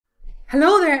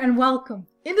Hello there and welcome.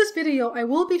 In this video, I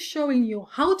will be showing you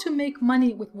how to make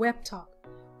money with Webtalk.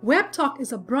 Webtalk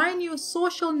is a brand new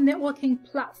social networking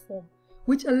platform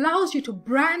which allows you to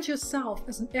brand yourself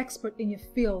as an expert in your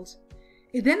field.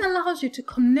 It then allows you to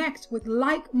connect with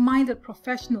like-minded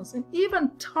professionals and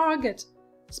even target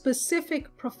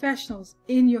specific professionals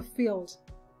in your field.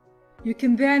 You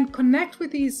can then connect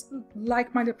with these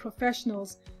like-minded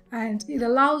professionals and it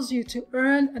allows you to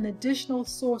earn an additional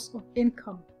source of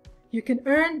income. You can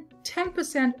earn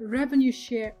 10% revenue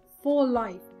share for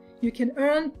life. You can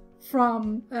earn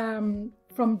from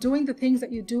doing the things that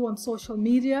you do on social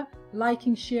media,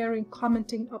 liking, sharing,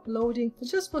 commenting, uploading,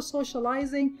 just for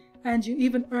socializing, and you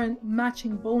even earn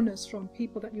matching bonus from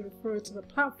people that you refer to the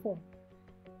platform.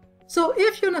 So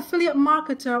if you're an affiliate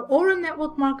marketer or a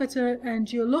network marketer and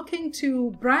you're looking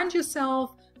to brand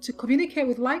yourself, to communicate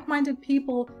with like-minded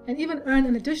people and even earn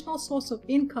an additional source of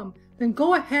income, then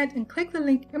go ahead and click the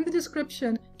link in the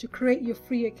description to create your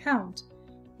free account.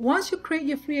 Once you create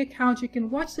your free account, you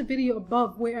can watch the video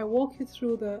above where I walk you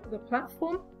through the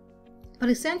platform. But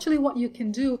essentially what you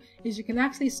can do is you can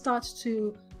actually start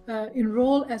to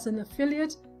enroll as an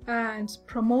affiliate and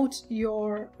promote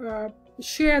your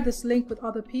share this link with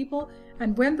other people,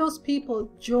 and when those people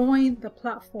join the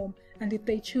platform and if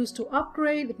they choose to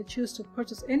upgrade, if they choose to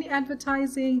purchase any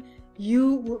advertising,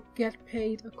 you will get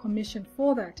paid a commission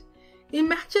for that.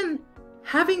 Imagine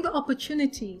having the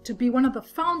opportunity to be one of the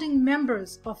founding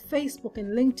members of Facebook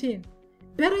and LinkedIn.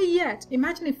 Better yet,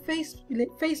 imagine if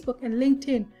Facebook and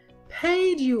LinkedIn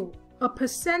paid you a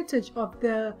percentage of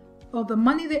the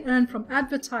money they earn from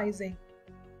advertising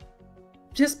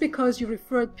just because you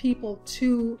referred people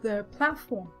to their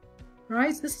platform,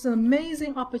 right? This is an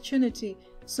amazing opportunity.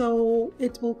 So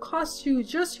it will cost you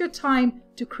just your time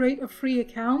to create a free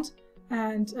account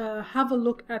and have a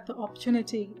look at the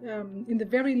opportunity. In the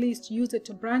very least, use it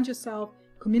to brand yourself,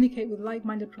 communicate with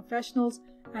like-minded professionals,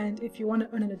 and if you want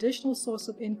to earn an additional source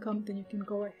of income, then you can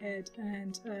go ahead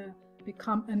and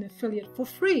become an affiliate for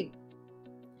free.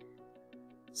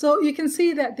 So you can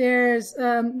see that there's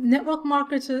network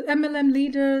marketers, MLM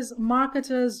leaders,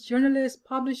 marketers, journalists,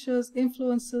 publishers,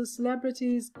 influencers,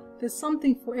 celebrities. There's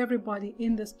something for everybody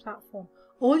in this platform.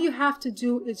 All you have to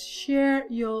do is share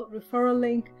your referral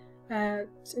link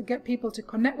to get people to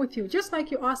connect with you, just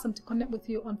like you ask them to connect with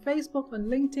you on Facebook, on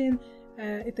LinkedIn.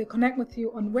 If they connect with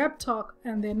you on Webtalk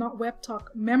and they're not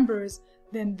Webtalk members,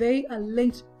 then they are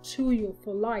linked to you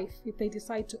for life. If they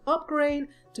decide to upgrade,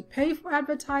 to pay for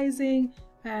advertising,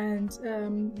 and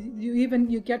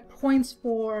you get points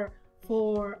for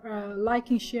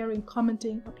liking, sharing,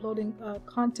 commenting, uploading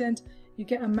content. You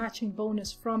get a matching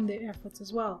bonus from their efforts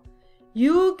as well.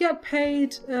 You get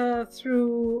paid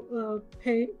through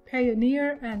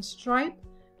Payoneer and Stripe.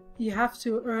 You have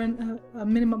to earn a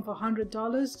minimum of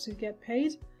 $100 to get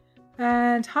paid.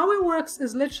 And how it works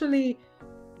is literally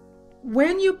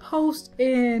when you post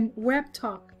in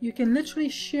Webtalk, you can literally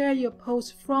share your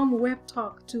post from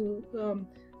Webtalk to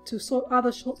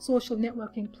other social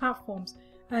networking platforms.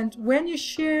 And when you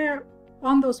share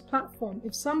on those platforms,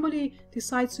 if somebody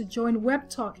decides to join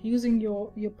Webtalk using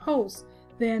your post,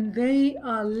 then they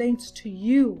are linked to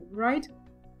you, right?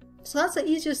 So that's the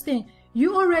easiest thing.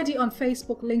 You already on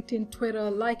Facebook, LinkedIn, Twitter,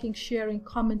 liking, sharing,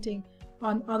 commenting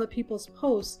on other people's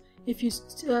posts. If you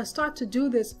start to do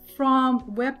this from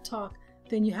Webtalk,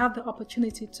 then you have the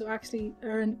opportunity to actually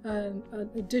earn an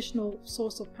additional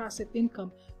source of passive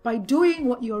income by doing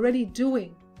what you're already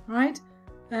doing, right?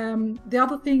 The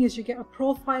other thing is you get a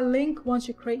profile link. Once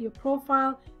you create your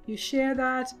profile, you share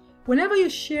that. Whenever you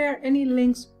share any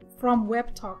links from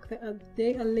Webtalk,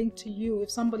 they are linked to you.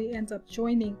 If somebody ends up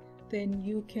joining, then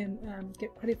you can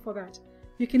get credit for that.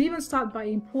 You can even start by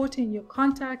importing your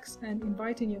contacts and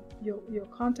inviting your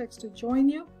contacts to join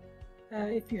you.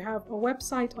 If you have a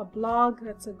website or blog,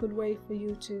 that's a good way for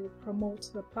you to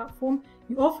promote the platform.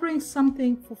 You're offering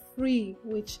something for free,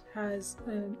 which has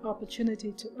an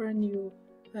opportunity to earn you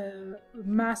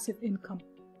massive income.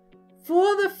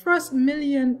 For the first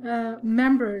million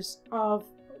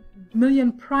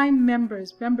million Prime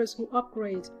members who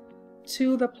upgrade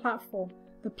to the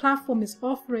platform is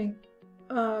offering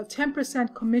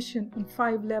 10% commission on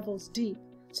 5 levels deep.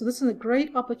 So this is a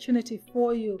great opportunity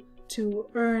for you to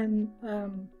earn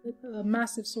a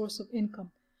massive source of income.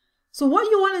 So what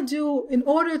you want to do in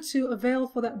order to avail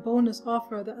for that bonus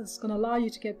offer that is going to allow you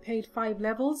to get paid 5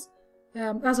 levels,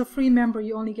 as a free member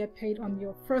you only get paid on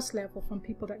your first level from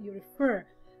people that you refer.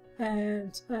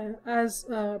 And as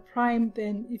Prime,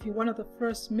 then if you're one of the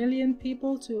first million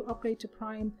people to upgrade to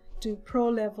Prime to Pro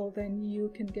level, then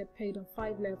you can get paid on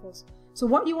 5 levels. So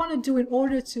what you want to do in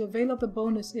order to avail of the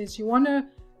bonus is you want to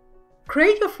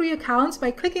Create your free accounts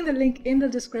by clicking the link in the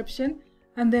description.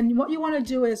 And then what you want to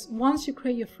do is, once you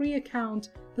create your free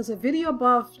account, there's a video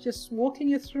above just walking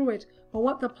you through it. But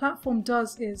what the platform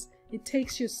does is it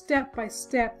takes you step by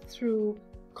step through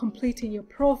completing your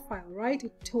profile, right?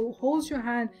 It holds your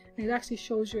hand and it actually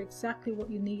shows you exactly what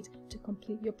you need to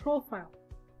complete your profile.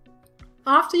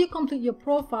 After you complete your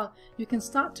profile, you can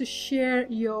start to share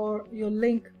your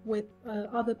link with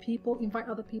other people, invite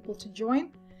other people to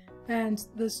join. And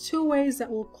there's two ways that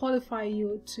will qualify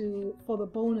you for the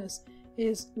bonus.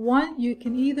 Is one, you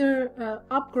can either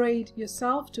upgrade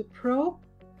yourself to Pro,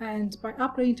 and by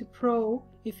upgrading to Pro,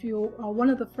 if you are one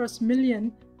of the first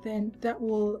million, then that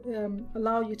will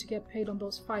allow you to get paid on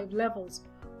those 5 levels.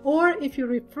 Or if you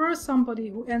refer somebody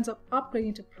who ends up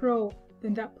upgrading to Pro,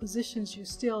 then that positions you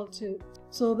still to.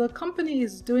 So the company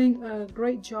is doing a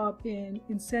great job in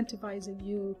incentivizing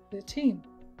you, the team.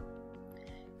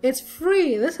 It's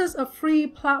free. This is a free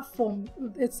platform.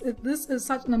 This is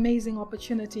such an amazing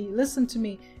opportunity. Listen to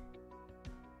me.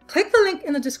 Click the link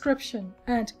in the description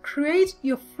and create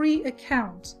your free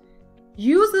account.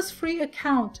 Use this free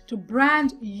account to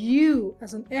brand you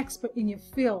as an expert in your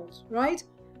field, right?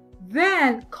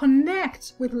 Then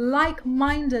connect with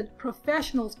like-minded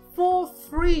professionals for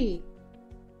free.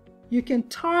 You can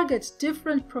target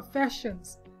different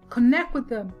professions, connect with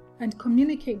them, and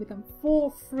communicate with them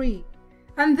for free.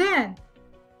 And then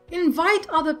invite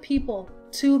other people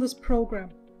to this program.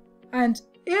 And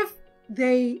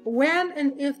when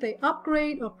and if they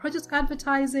upgrade or purchase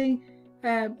advertising,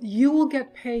 you will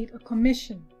get paid a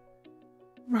commission,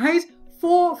 right?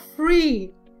 For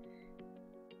free.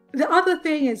 The other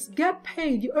thing is, get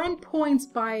paid. You earn points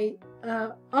by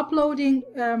uploading,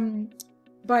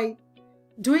 by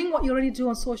doing what you already do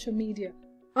on social media,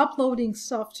 uploading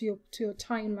stuff to your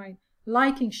timeline,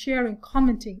 liking, sharing,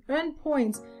 commenting. Earn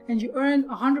points, and you earn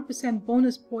 100%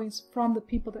 bonus points from the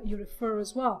people that you refer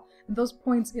as well. And those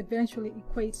points eventually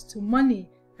equates to money.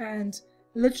 And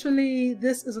literally,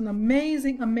 this is an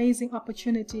amazing, amazing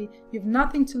opportunity. You have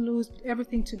nothing to lose, but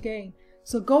everything to gain.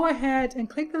 So go ahead and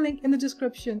click the link in the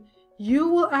description. You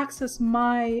will access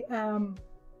my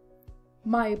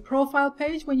my profile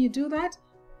page when you do that,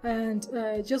 and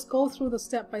just go through the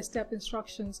step-by-step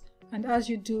instructions. And as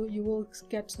you do, you will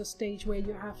get to the stage where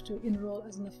you have to enroll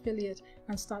as an affiliate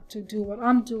and start to do what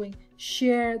I'm doing.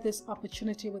 Share this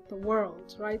opportunity with the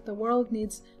world, right? The world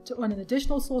needs to earn an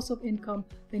additional source of income.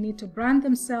 They need to brand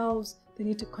themselves. They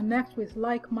need to connect with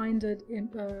like-minded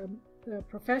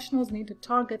professionals. They need to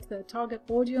target their target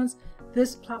audience.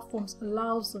 This platform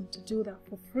allows them to do that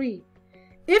for free.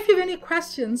 If you have any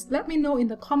questions, let me know in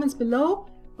the comments below,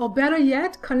 or better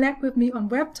yet, connect with me on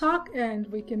Webtalk and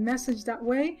we can message that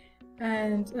way.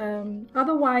 And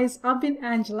otherwise, I've been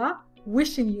Angela,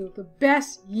 wishing you the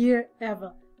best year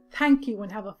ever. Thank you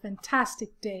and have a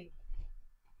fantastic day.